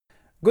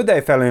Good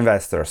day, fellow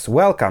investors.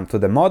 Welcome to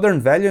the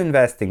Modern Value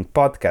Investing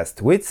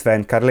podcast with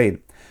Sven Karlin,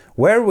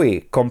 where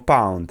we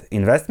compound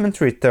investment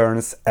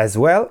returns as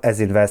well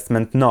as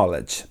investment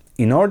knowledge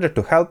in order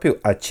to help you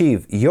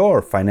achieve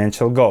your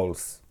financial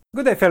goals.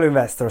 Good day, fellow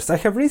investors. I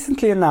have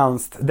recently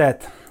announced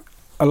that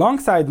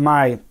alongside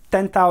my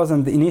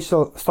 10,000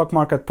 initial stock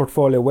market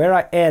portfolio, where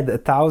I add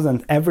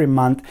 1,000 every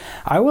month,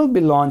 I will be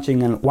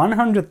launching a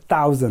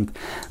 100,000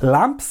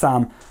 lump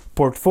sum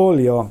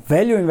portfolio,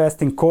 value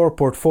investing core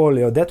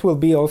portfolio that will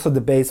be also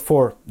the base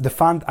for the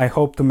fund I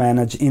hope to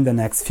manage in the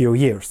next few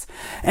years.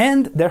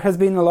 And there has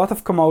been a lot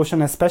of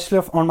commotion, especially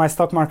on my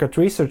stock market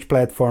research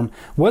platform.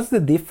 What's the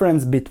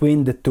difference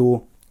between the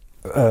two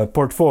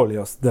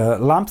portfolios, the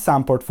lump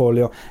sum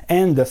portfolio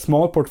and the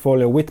small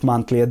portfolio with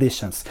monthly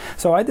additions?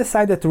 So I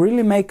decided to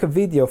really make a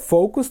video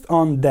focused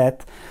on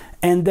that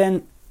and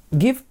then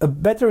give a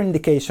better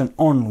indication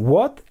on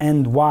what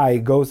and why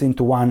goes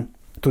into one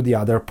to the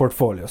other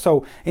portfolio.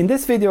 So in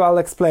this video I'll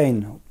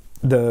explain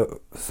the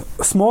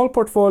small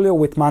portfolio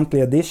with monthly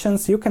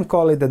additions, you can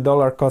call it the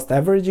dollar cost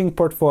averaging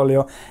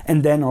portfolio,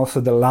 and then also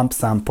the lump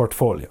sum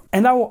portfolio.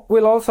 And I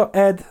will also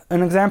add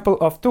an example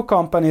of two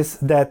companies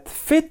that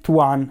fit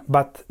one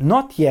but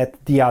not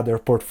yet the other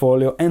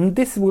portfolio, and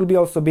this will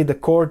also be the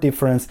core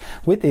difference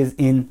which is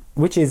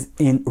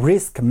in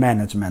risk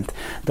management.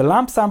 The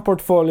lump sum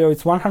portfolio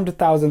is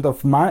 100,000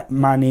 of my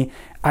money.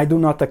 I do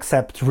not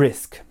accept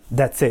risk.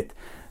 That's it.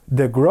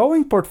 The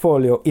growing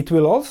portfolio, it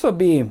will also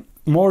be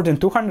more than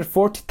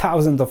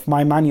 240,000 of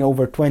my money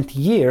over 20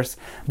 years,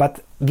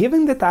 but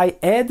given that I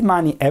add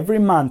money every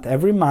month,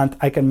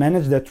 I can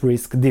manage that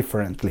risk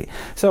differently.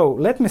 So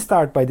let me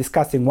start by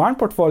discussing one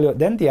portfolio,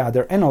 then the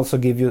other, and also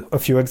give you a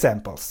few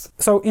examples.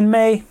 So in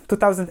May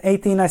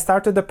 2018, I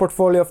started a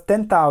portfolio of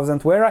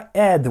 10,000 where I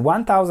add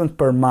 1,000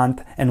 per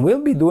month and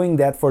will be doing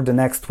that for the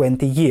next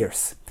 20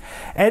 years.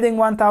 Adding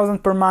 1,000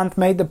 per month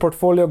made the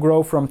portfolio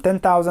grow from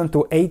 10,000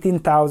 to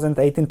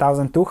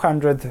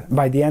 18,200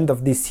 by the end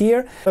of this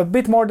year. A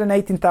bit more than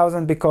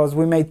 18,000 because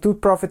we made two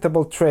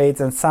profitable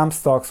trades and some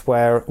stocks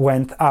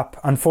went up,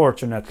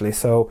 unfortunately.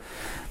 So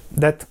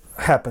that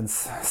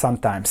happens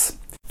sometimes.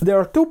 There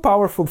are two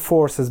powerful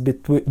forces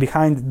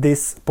behind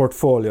this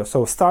portfolio.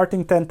 So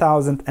starting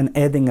 10,000 and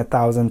adding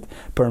 1,000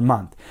 per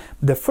month.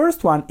 The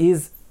first one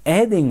is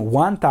adding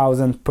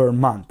 1,000 per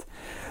month.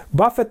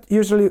 Buffett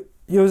usually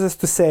uses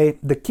to say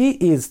the key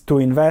is to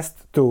invest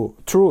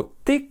through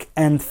thick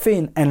and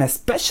thin, and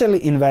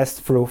especially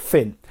invest through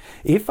thin.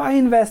 If I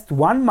invest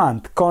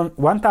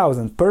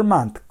 1,000 per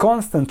month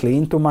constantly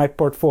into my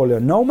portfolio,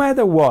 no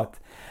matter what,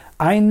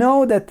 I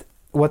know that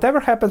whatever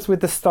happens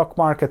with the stock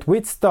market,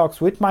 with stocks,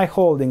 with my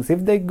holdings,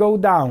 if they go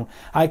down,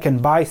 I can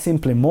buy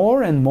simply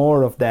more and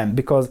more of them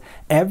because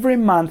every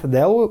month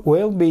there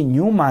will be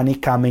new money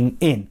coming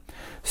in.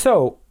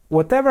 So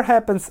whatever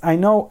happens, I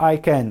know I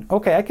can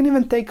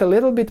even take a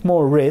little bit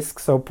more risk.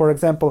 So for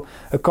example,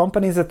 a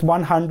company is at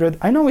 100,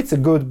 I know it's a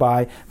good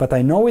buy, but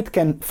I know it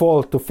can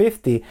fall to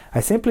 50. I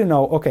simply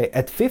know,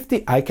 at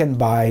 50 I can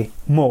buy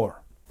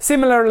more.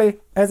 Similarly,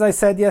 as I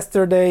said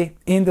yesterday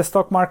in the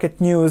stock market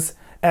news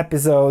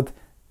episode,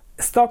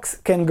 stocks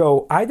can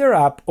go either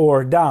up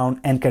or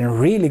down and can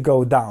really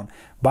go down.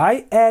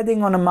 By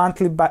adding on a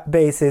monthly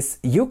basis,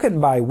 you can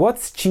buy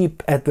what's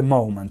cheap at the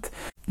moment.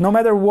 No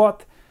matter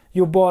what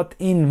you bought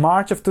in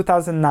March of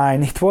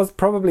 2009, it was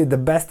probably the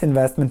best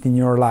investment in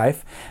your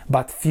life,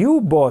 but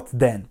few bought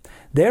then.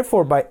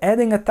 Therefore, by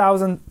adding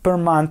 1,000 per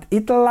month,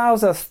 it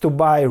allows us to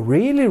buy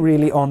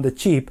really on the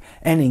cheap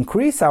and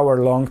increase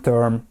our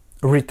long-term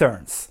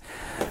returns.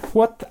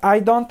 What I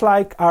don't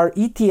like are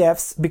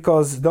ETFs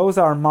because those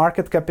are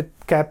market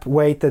cap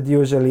weighted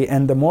usually,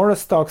 and the more a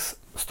stock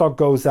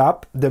goes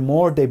up, the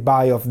more they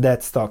buy of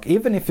that stock,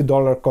 even if you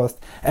dollar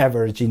cost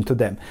average into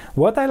them.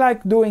 What I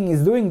like doing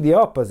is doing the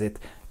opposite.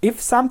 If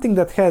something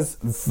that has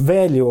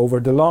value over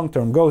the long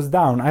term goes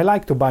down, I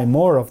like to buy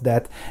more of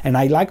that, and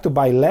I like to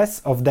buy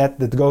less of that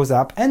goes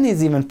up and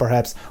is even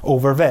perhaps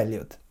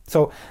overvalued.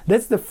 So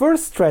that's the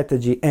first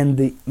strategy, and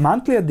the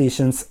monthly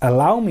additions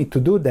allow me to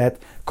do that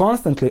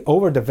constantly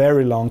over the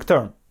very long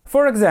term.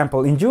 For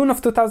example, in June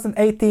of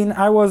 2018,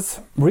 I was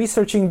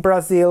researching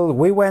Brazil.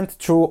 We went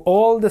through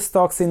all the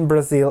stocks in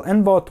Brazil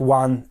and bought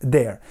one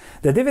there.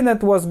 The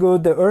dividend was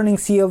good, the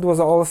earnings yield was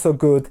also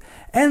good,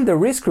 and the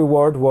risk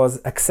reward was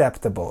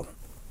acceptable.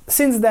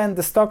 Since then,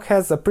 the stock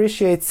has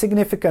appreciated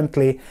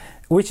significantly,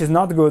 which is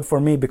not good for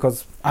me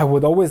because I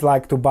would always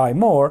like to buy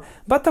more,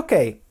 but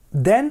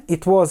then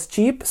it was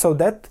cheap, so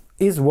that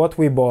is what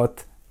we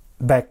bought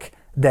back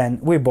then.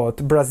 We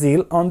bought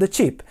Brazil on the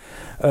cheap.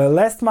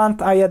 Last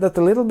month I added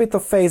a little bit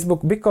of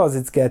Facebook because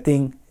it's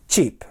getting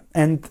cheap,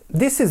 and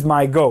this is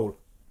my goal.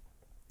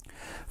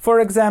 For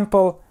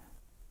example,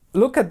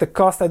 look at the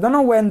cost. I don't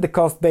know when the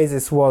cost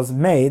basis was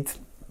made,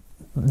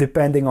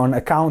 depending on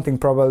accounting,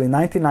 probably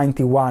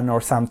 1991 or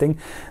something,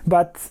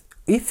 but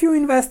if you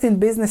invest in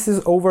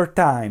businesses over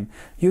time,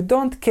 you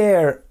don't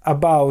care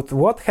about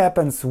what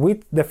happens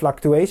with the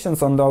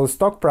fluctuations on those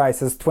stock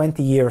prices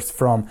 20 years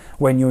from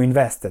when you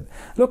invested.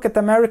 Look at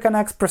American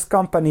Express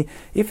Company.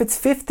 If it's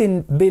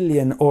 15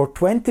 billion or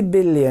 20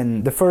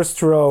 billion, the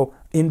first row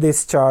in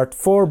this chart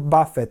for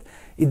Buffett,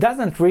 it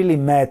doesn't really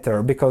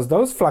matter because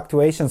those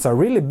fluctuations are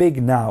really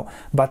big now,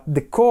 but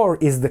the core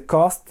is the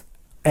cost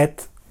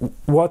at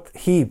what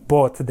he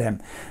bought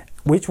them,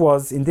 which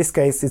was, in this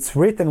case, it's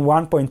written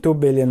 1.2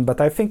 billion, but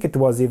I think it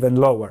was even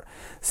lower.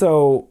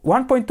 So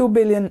 1.2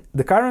 billion,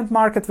 the current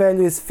market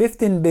value is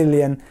 15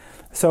 billion.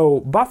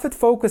 So Buffett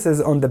focuses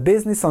on the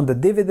business, on the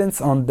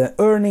dividends, on the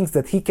earnings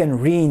that he can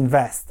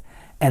reinvest.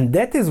 And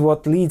that is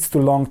what leads to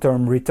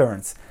long-term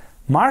returns.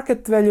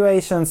 Market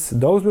valuations,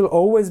 those will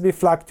always be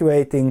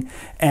fluctuating,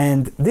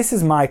 and this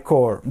is my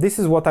core. This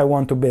is what I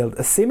want to build.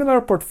 A similar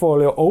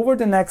portfolio over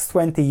the next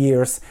 20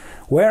 years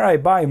where I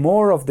buy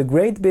more of the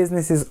great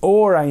businesses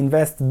or I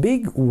invest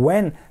big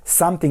when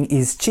something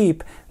is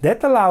cheap.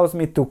 That allows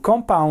me to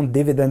compound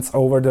dividends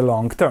over the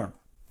long term.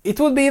 It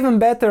would be even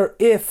better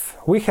if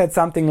we had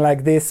something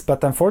like this,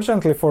 but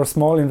unfortunately for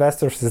small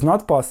investors it's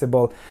not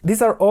possible.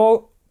 These are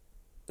all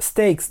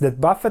stakes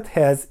that Buffett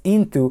has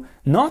into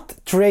not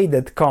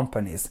traded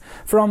companies,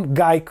 from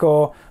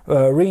Geico,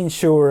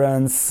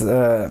 reinsurance,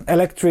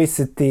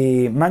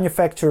 electricity,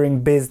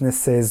 manufacturing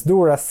businesses,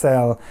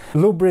 Duracell,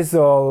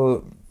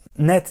 Lubrizol,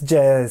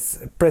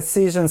 NetJazz,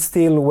 Precision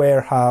Steel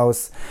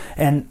Warehouse,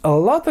 and a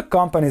lot of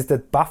companies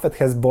that Buffett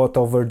has bought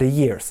over the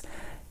years.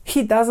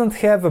 He doesn't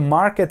have a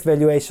market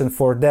valuation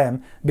for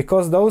them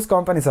because those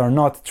companies are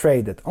not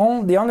traded.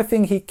 The only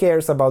thing he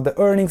cares about the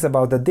earnings,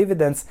 about the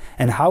dividends,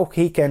 and how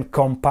he can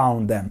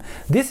compound them.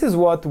 This is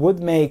what would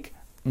make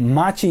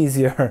much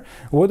easier,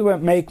 would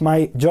make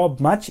my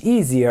job much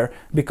easier,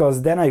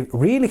 because then I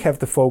really have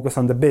to focus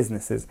on the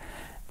businesses.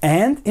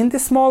 And in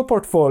this small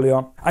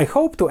portfolio, I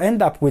hope to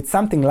end up with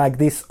something like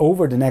this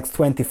over the next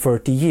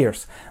 20-30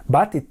 years,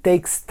 but it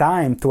takes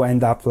time to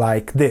end up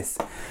like this.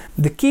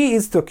 The key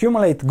is to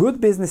accumulate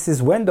good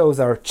businesses when those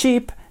are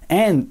cheap,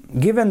 and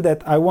given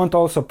that I want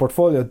also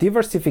portfolio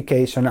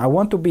diversification, I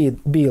want to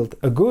build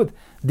a good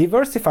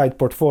diversified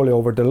portfolio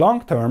over the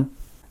long term,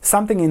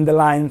 something in the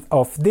line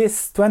of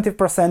this: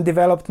 20%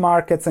 developed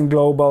markets and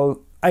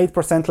global,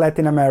 8%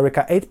 Latin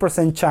America,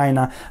 8%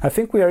 China. I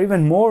think we are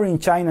even more in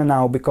China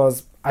now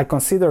because I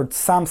considered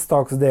some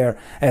stocks there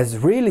as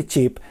really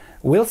cheap.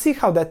 We'll see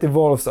how that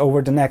evolves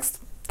over the next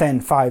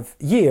 5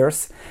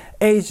 years.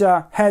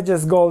 Asia,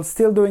 hedges, gold,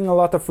 still doing a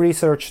lot of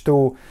research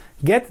to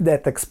get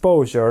that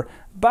exposure,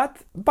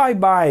 but by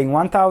buying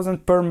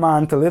 1,000 per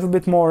month, a little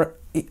bit more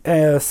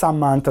some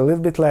month, a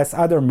little bit less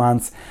other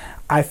months,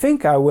 I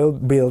think I will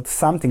build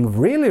something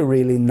really,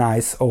 really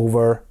nice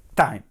over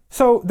time.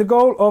 So the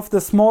goal of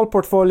the small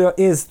portfolio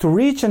is to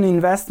reach an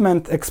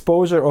investment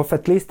exposure of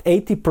at least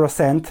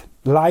 80%,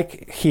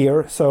 like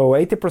here. So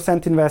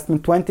 80%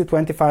 investment,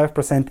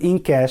 20-25% in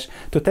cash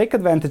to take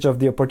advantage of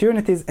the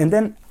opportunities, and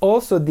then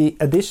also the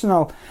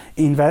additional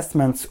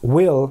investments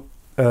will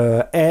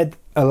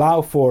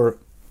allow for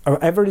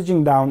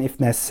averaging down, if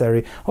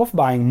necessary, of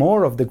buying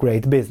more of the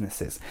great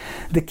businesses.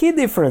 The key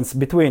difference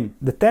between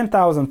the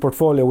 10,000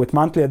 portfolio with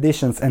monthly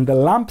additions and the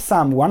lump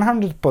sum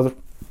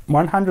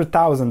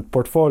 100,000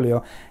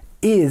 portfolio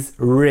is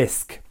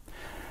risk.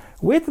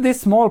 With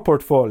this small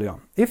portfolio,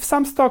 if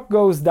some stock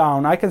goes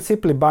down, I can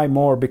simply buy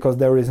more because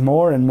there is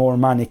more and more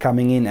money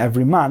coming in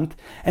every month.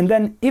 And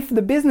then if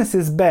the business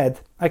is bad,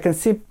 I can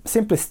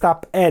simply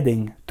stop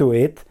adding to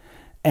it.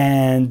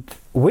 And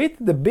with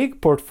the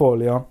big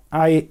portfolio,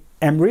 I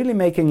am really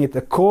making it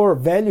a core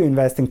value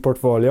investing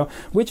portfolio,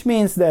 which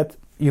means that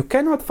you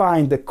cannot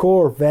find the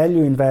core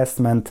value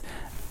investment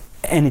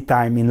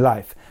anytime in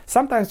life.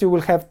 Sometimes you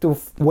will have to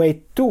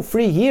wait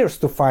 2-3 years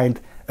to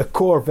find a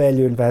core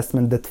value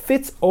investment that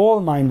fits all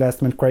my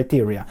investment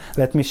criteria.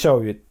 Let me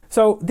show you.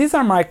 So these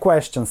are my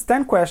questions,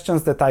 10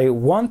 questions that I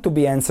want to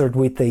be answered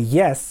with a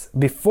yes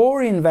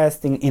before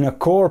investing in a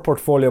core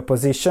portfolio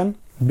position,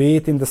 be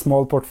it in the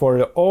small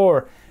portfolio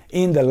or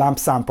in the lump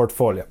sum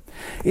portfolio.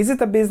 Is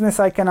it a business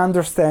I can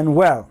understand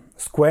well,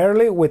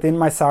 squarely within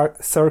my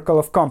circle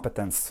of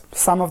competence?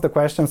 Some of the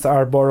questions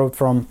are borrowed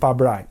from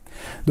PubRai.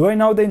 Do I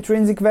know the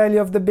intrinsic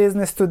value of the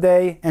business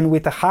today and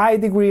with a high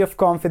degree of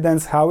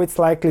confidence how it's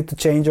likely to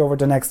change over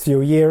the next few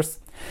years?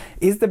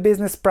 Is the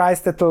business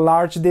priced at a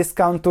large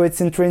discount to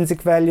its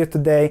intrinsic value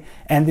today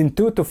and in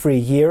 2 to 3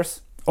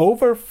 years?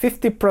 Over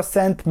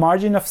 50%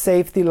 margin of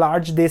safety,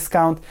 large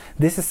discount.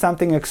 This is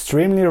something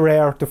extremely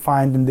rare to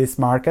find in this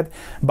market,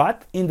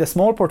 but in the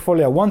small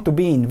portfolio I want to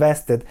be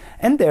invested,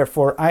 and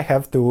therefore I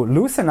have to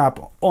loosen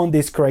up on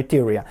this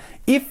criteria.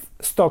 If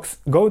stocks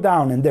go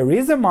down and there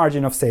is a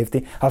margin of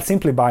safety, I'll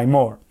simply buy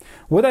more.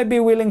 Would I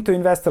be willing to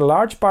invest a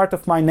large part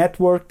of my net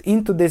worth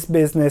into this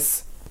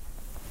business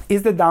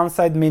Is the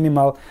downside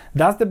minimal?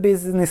 Does the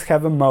business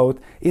have a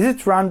moat? Is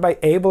it run by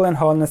able and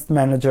honest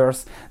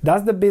managers?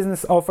 Does the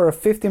business offer a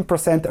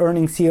 15%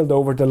 earnings yield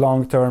over the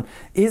long term?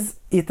 Is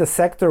it a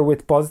sector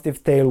with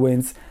positive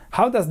tailwinds?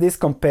 How does this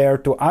compare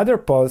to other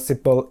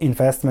possible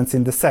investments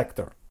in the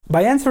sector?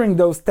 By answering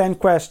those 10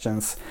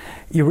 questions,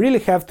 you really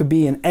have to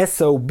be an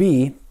SOB,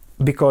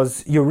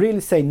 because you really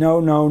say no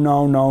a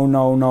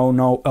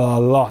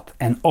lot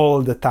and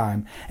all the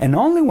time. And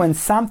only when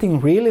something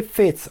really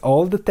fits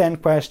all the 10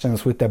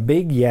 questions with a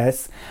big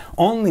yes,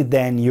 only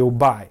then you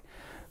buy.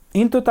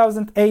 In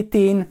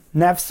 2018,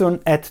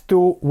 Nevsun at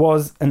 2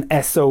 was an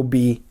SOB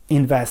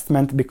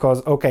investment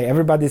because, okay,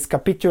 everybody's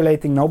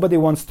capitulating, nobody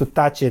wants to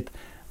touch it.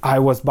 I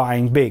was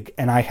buying big,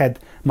 and I had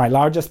my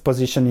largest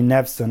position in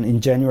Nevsun in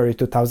January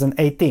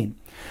 2018.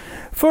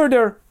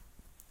 Further,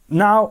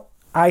 now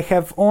I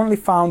have only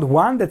found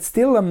one that's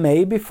still a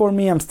maybe for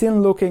me. I'm still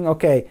looking,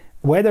 okay,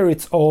 whether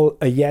it's all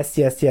a yes,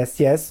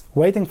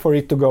 waiting for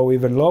it to go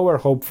even lower,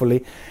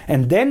 hopefully,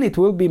 and then it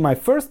will be my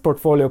first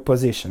portfolio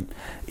position.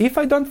 If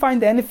I don't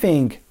find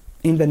anything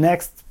in the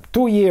next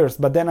 2 years,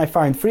 but then I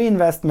find 3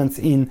 investments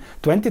in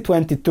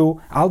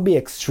 2022, I'll be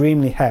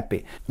extremely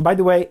happy. By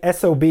the way,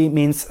 SOB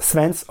means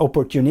Sven's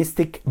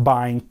Opportunistic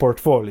Buying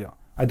Portfolio.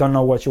 I don't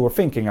know what you were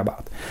thinking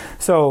about.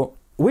 So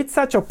with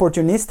such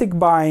opportunistic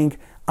buying,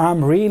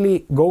 I'm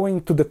really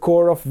going to the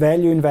core of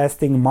value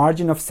investing,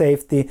 margin of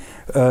safety,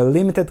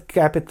 limited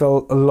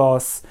capital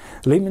loss,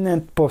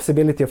 limited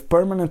possibility of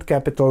permanent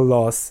capital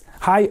loss,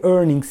 high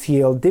earnings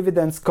yield,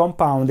 dividends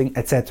compounding,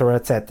 etc.,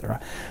 etc.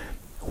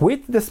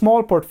 With the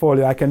small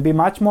portfolio, I can be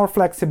much more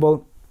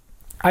flexible.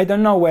 I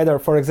don't know whether,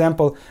 for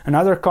example,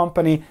 another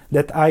company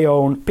that I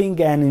own, Ping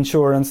An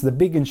Insurance, the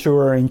big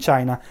insurer in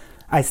China,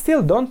 I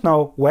still don't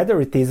know whether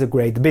it is a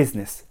great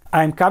business.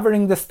 I'm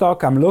covering the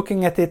stock, I'm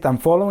looking at it, I'm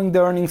following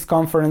the earnings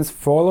conference,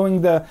 following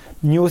the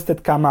news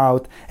that come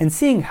out, and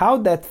seeing how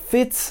that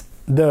fits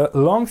the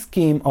long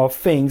scheme of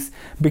things,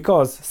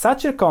 because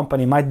such a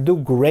company might do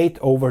great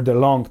over the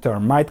long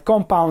term, might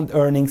compound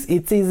earnings.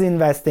 It is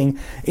investing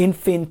in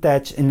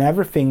fintech, in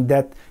everything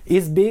that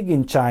is big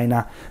in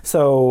China.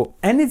 So,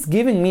 and it's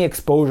giving me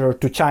exposure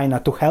to China,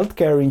 to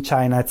healthcare in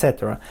China,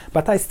 etc.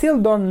 But I still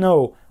don't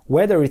know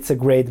whether it's a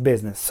great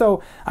business.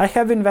 So I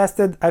have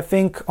invested, I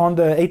think, on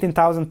the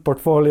 18,000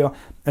 portfolio,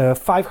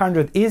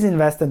 500 is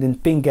invested in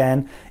Ping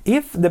An.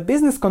 If the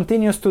business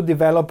continues to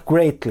develop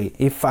greatly,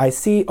 if I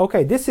see,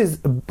 okay, this is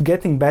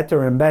getting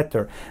better and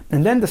better,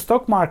 and then the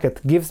stock market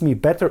gives me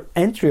better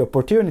entry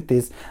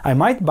opportunities, I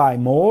might buy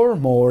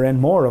more and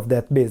more of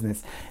that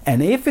business.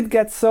 And if it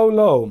gets so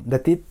low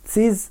that it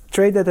is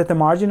traded at a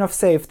margin of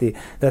safety,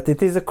 that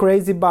it is a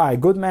crazy buy,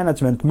 good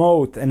management,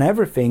 moat and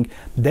everything,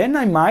 then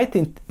I might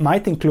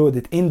include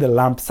it in the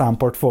lump sum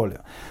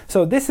portfolio.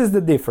 So this is the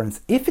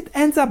difference. If it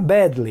ends up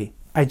badly,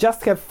 I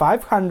just have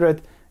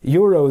 500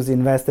 euros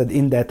invested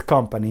in that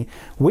company,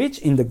 which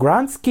in the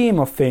grand scheme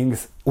of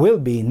things will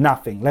be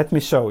nothing. Let me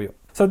show you.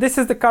 So this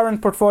is the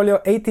current portfolio,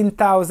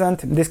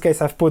 18,000. In this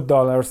case, I've put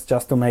dollars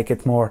just to make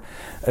it more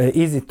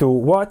easy to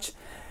watch.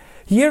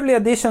 Yearly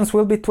additions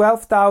will be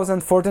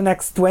 12,000 for the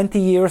next 20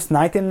 years,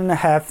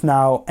 19.5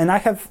 now, and I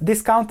have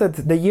discounted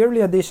the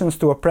yearly additions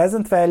to a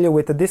present value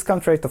with a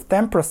discount rate of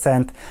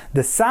 10%.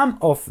 The sum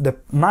of the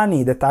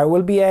money that I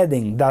will be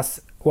adding,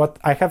 thus what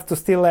I have to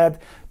still add,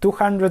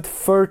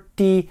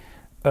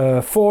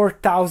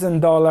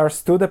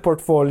 $234,000 to the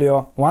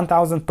portfolio,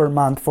 1,000 per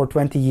month for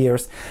 20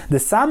 years. The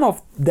sum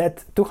of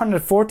that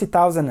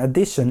 240,000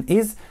 addition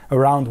is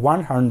around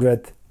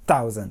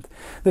 100,000.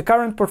 The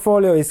current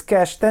portfolio is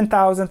cash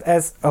 10,000,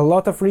 as a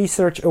lot of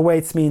research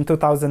awaits me in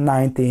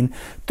 2019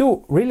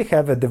 to really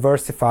have a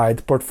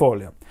diversified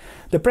portfolio.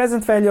 The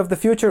present value of the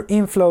future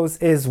inflows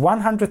is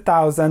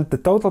 100,000. The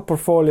total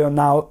portfolio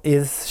now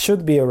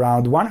should be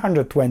around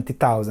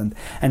 120,000.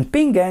 And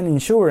Ping An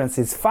Insurance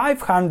is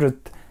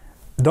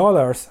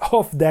 $500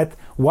 of that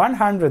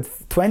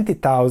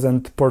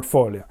 120,000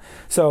 portfolio.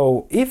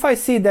 So if I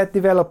see that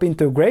develop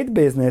into a great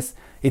business,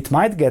 it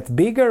might get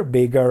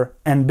bigger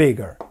and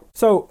bigger.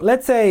 So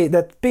let's say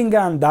that Ping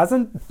An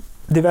doesn't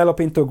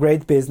develop into a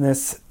great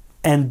business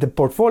and the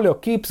portfolio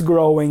keeps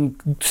growing,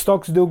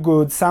 stocks do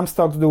good, some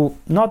stocks do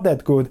not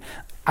that good.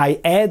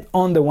 I add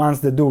on the ones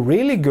that do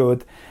really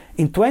good.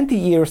 In 20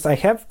 years, I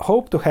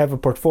hope to have a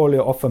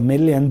portfolio of $1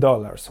 million.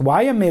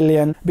 Why $1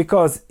 million?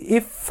 Because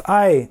if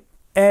I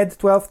add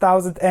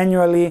 12,000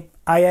 annually,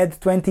 I add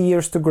 20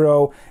 years to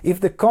grow. If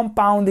the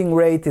compounding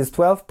rate is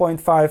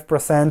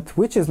 12.5%,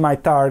 which is my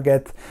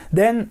target,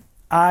 then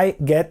I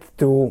get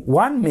to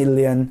 1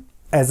 million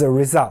as a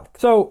result.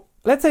 So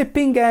let's say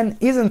Ping An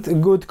isn't a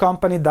good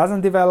company,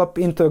 doesn't develop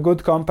into a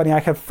good company. I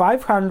have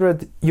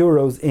 500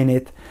 euros in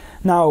it.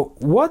 Now,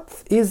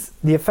 what is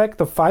the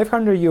effect of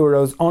 500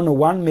 euros on a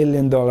 $1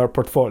 million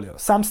portfolio?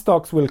 Some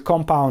stocks will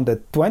compound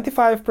at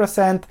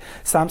 25%,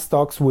 some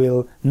stocks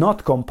will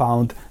not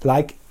compound,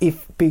 like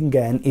if Ping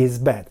An is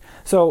bad.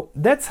 So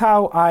that's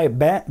how I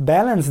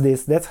balance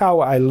this, that's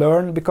how I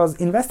learn, because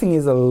investing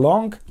is a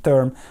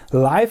long-term,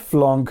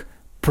 lifelong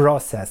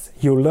process.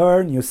 You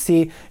learn, you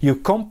see, you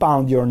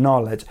compound your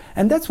knowledge.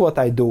 And that's what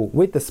I do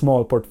with the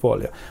small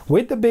portfolio.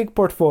 With the big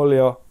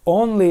portfolio,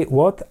 only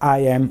what I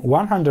am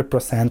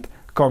 100%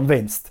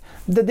 convinced.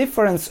 The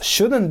difference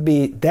shouldn't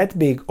be that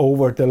big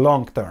over the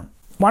long term.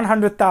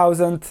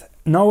 100,000,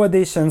 no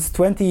additions,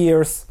 20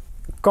 years,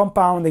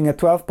 compounding at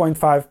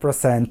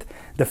 12.5%.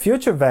 The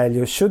future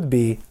value should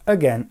be,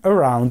 again,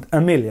 around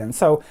 $1 million.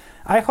 So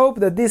I hope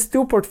that these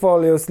two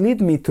portfolios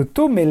lead me to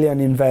 $2 million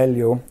in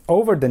value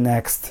over the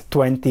next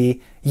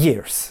 20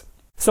 years.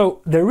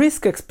 So the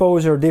risk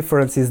exposure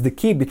difference is the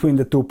key between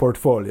the two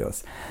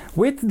portfolios.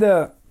 With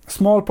the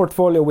small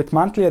portfolio with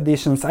monthly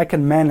additions, I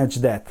can manage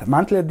that.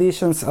 Monthly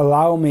additions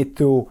allow me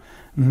to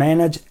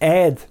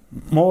add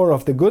more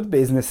of the good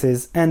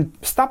businesses and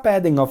stop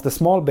adding of the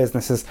small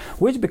businesses,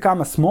 which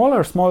become a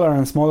smaller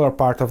and smaller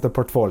part of the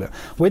portfolio.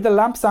 With the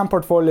lump sum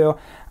portfolio,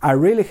 I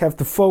really have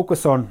to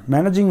focus on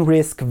managing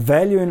risk,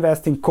 value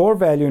investing, core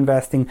value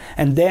investing,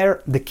 and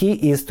there the key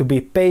is to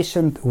be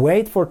patient,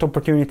 wait for the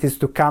opportunities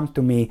to come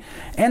to me.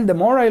 And the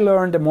more I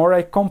learn, the more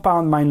I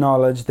compound my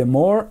knowledge, the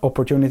more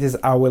opportunities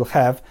I will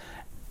have.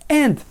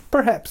 And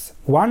perhaps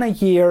one a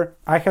year.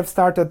 I have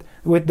started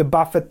with the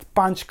Buffett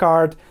punch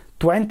card.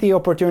 20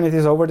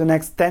 opportunities over the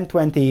next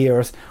 10-20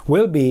 years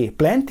will be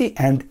plenty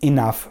and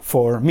enough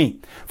for me.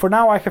 For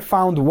now, I have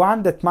found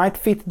one that might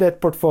fit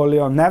that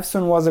portfolio.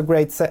 Nevsun was a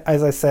great,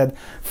 as I said,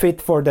 fit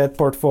for that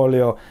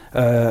portfolio.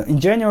 In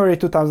January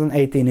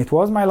 2018, it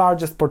was my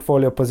largest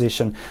portfolio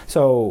position.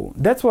 So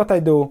that's what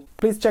I do.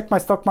 Please check my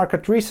stock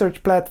market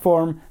research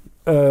platform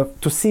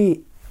to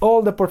see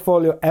all the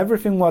portfolio,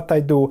 everything what I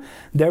do.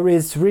 There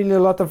is really a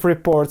lot of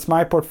reports,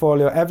 my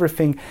portfolio,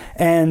 everything,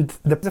 and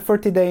the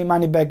 30-day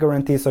money back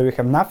guarantee, so you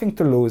have nothing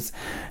to lose.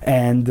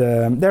 And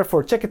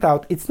therefore, check it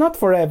out. It's not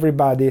for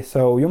everybody,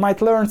 so you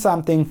might learn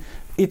something.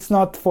 It's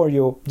not for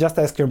you. Just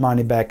ask your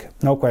money back.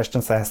 No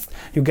questions asked.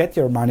 You get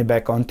your money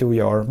back onto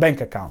your bank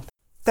account.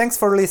 Thanks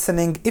for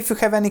listening. If you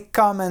have any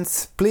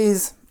comments,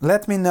 please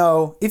let me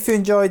know. If you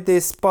enjoyed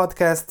this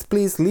podcast,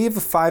 please leave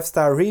a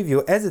 5-star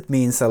review, as it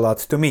means a lot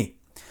to me.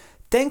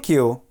 Thank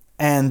you,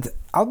 and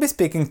I'll be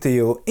speaking to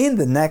you in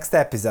the next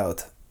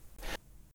episode.